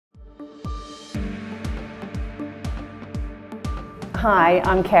Hi,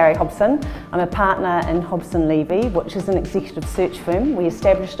 I'm Carrie Hobson. I'm a partner in Hobson Leavy, which is an executive search firm. We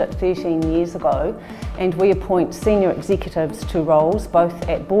established it 13 years ago and we appoint senior executives to roles both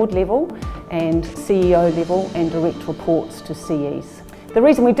at board level and CEO level and direct reports to CEs. The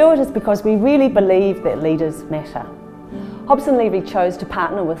reason we do it is because we really believe that leaders matter. Hobson Leavy chose to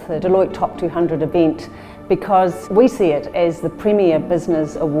partner with the Deloitte Top 200 event because we see it as the premier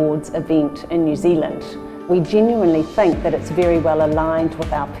business awards event in New Zealand. We genuinely think that it's very well aligned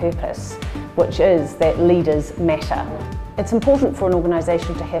with our purpose, which is that leaders matter. It's important for an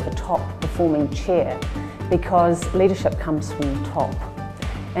organisation to have a top performing chair because leadership comes from the top.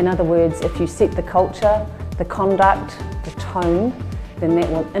 In other words, if you set the culture, the conduct, the tone, then that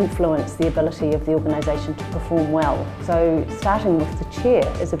will influence the ability of the organisation to perform well. So starting with the chair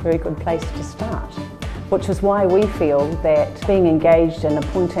is a very good place to start, which is why we feel that being engaged in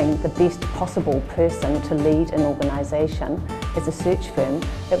appointing the best possible person to lead an organisation as a search firm,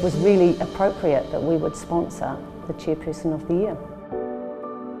 it was really appropriate that we would sponsor the Chairperson of the Year.